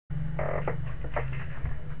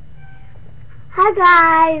Hi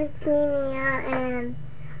guys, it's me Mia, and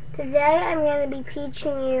today I'm going to be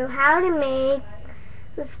teaching you how to make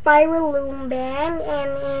the spiral loom band.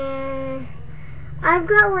 And I've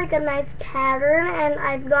got like a nice pattern, and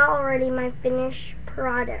I've got already my finished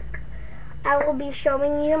product. I will be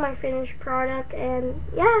showing you my finished product, and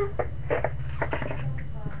yeah.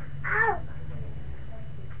 Ow.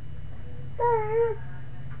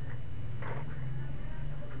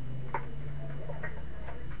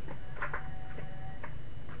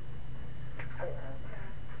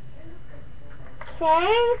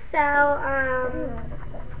 Okay, so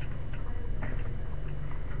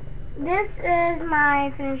this is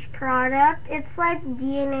my finished product. It's like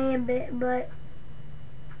DNA a bit, but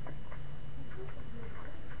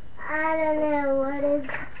I don't know what is.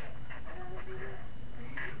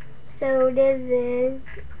 So this is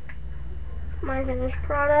my finished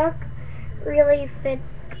product. Really fits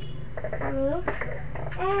me.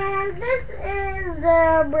 And this is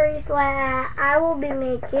the bracelet I will be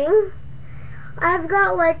making. I've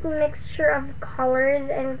got like a mixture of colors,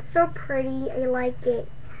 and it's so pretty. I like it.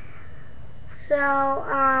 So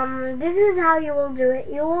this is how you will do it.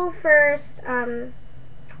 You will first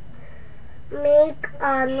make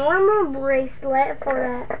a normal bracelet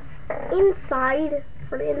for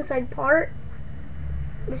the inside part.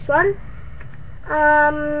 This one.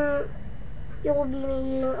 You will be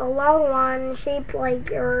needing a long one shaped like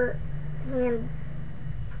your hand.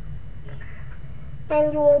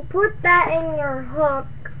 And you will put that in your hook.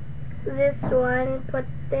 This one. Put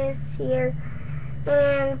this here.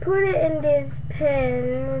 And put it in these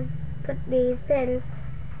pins. Put these pins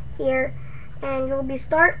here. And you'll be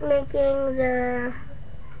start making the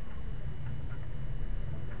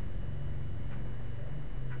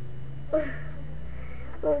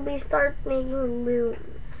looms.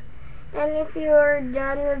 And if you're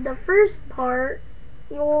done with the first part,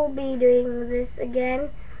 you will be doing this again.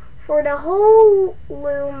 For the whole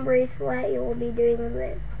loom bracelet, you will be doing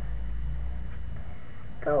this.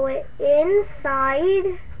 Go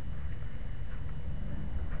inside,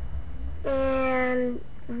 and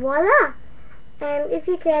voila! And if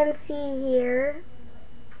you can see here,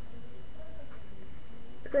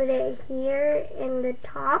 put it here in the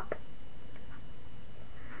top.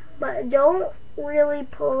 But don't really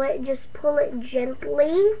pull it, just pull it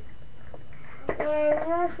gently. And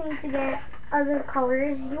you also need to get other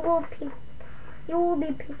colors. You will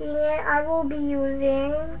be picking it. I will be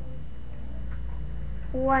using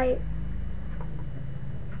white.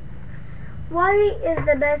 White is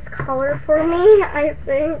the best color for me, I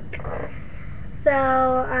think. So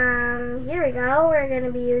here we go. We're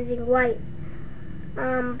gonna be using white.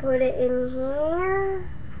 Put it in here.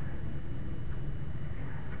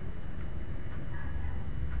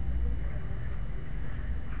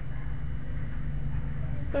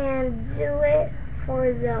 And do it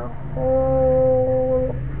for the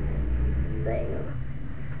whole thing.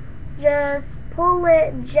 Just pull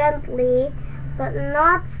it gently, but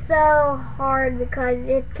not so hard because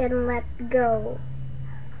it can let go.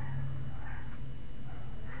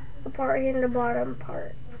 The part in the bottom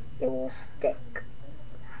part, it will stick.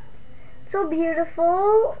 So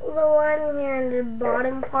beautiful, the one here in the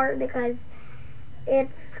bottom part, because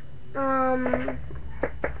it's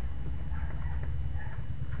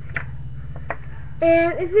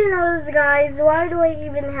and if you notice, guys, why do I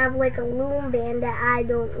even have like a loom band that I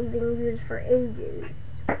don't even use for ages?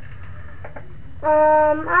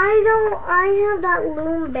 I have that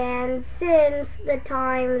loom band since the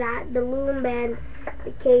time that the loom band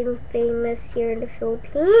became famous here in the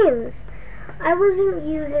Philippines. I wasn't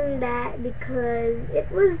using that because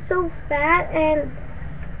it was so fat, and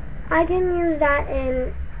I can use that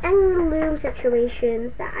in any loom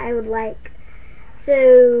situations that I would like.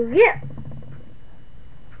 So, yeah.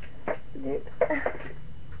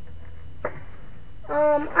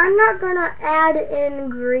 I'm not gonna add in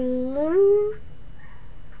green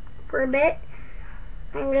for a bit.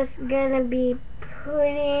 I'm just gonna be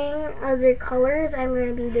putting other colors. I'm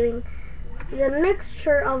gonna be doing the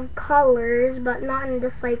mixture of colors, but not in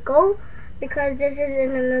the cycle, because this is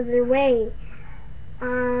in another way.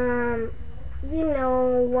 You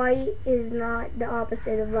know, white is not the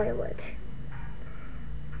opposite of violet.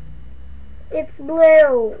 It's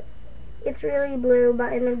blue. It's really blue,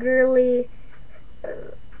 but in a girly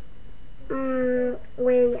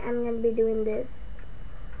way. I'm gonna be doing this.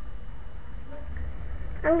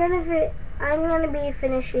 I'm gonna be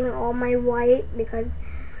finishing all my white because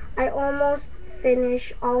I almost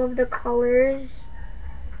finished all of the colors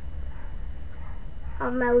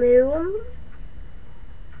of my loom.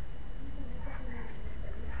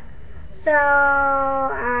 So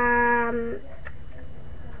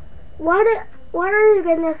what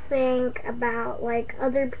you gonna think about, like,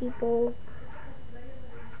 other people?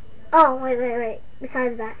 Oh, wait.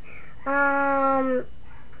 Besides that,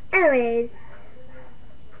 anyways,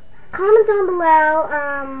 comment down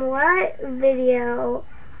below, what video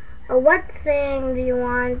or what thing do you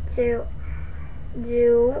want to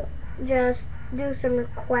do. Just do some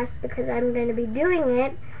requests, because I'm going to be doing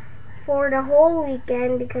it for the whole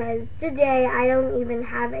weekend, because today I don't even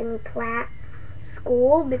have any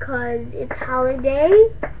school because it's holiday.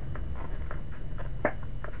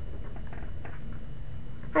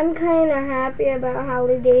 I'm kind of happy about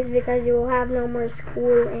holidays because you will have no more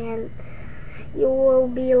school and you will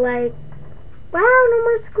be like, wow, no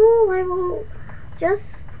more school. I will just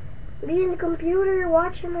be in the computer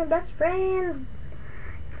watching my best friend.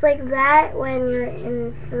 It's like that when you're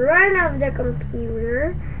in front of the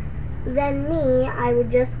computer. Then me, I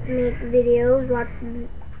would just make videos,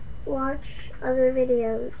 watch other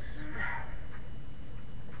videos.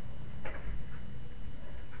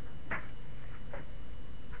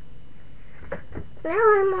 Now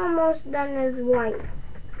I'm almost done as white.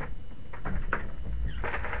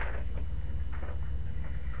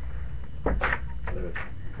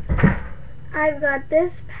 I've got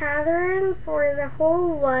this pattern for the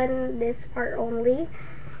whole one, this part only,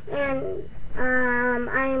 and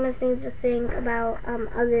I must need to think about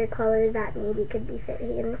other colors that maybe could be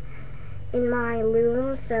fitting in my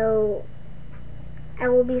loom, so I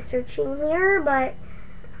will be searching here, but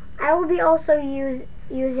I will be also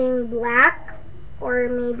using black, or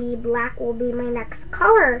maybe black will be my next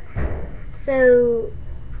color. So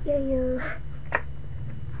yeah.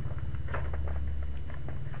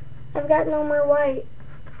 I've got no more white.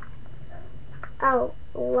 Oh,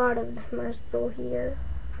 a lot of them are still here.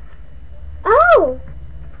 Oh!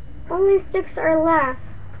 Only 6 are left.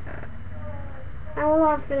 I will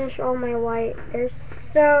not finish all my white. They're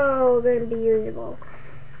so going to be usable.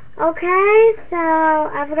 Okay, so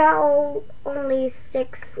I've got only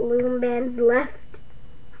 6 loom bands left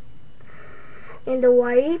in the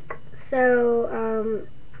white. So,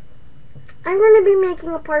 I'm going to be making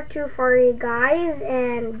a part 2 for you guys,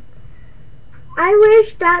 and I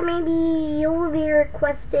wish that maybe you will be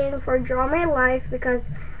requesting for Draw My Life, because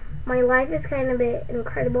my life is kind of a bit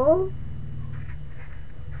incredible.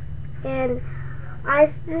 And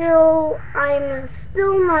I'm still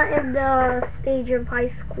not in the stage of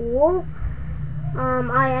high school.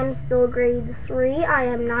 I am still grade 3. I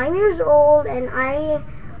am 9 years old, and I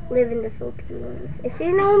live in the Philippines. If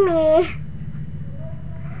you know me,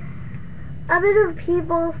 a bit of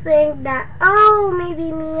people think that, oh,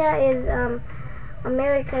 maybe Mia is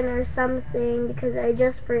American or something, because I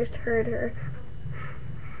just first heard her.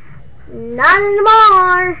 Not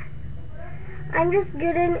anymore! I'm just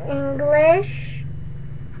good in English.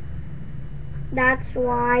 That's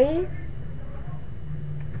why.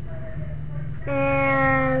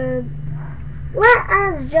 And let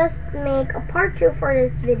us just make a part 2 for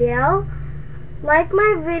this video. Like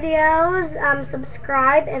my videos,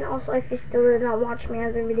 subscribe, and also if you still did not watch my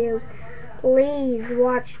other videos, please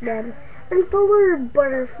watch them. And follow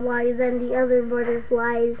butterflies and the other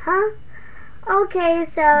butterflies, huh? Okay,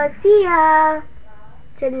 so see ya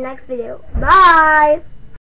to the next video. Bye!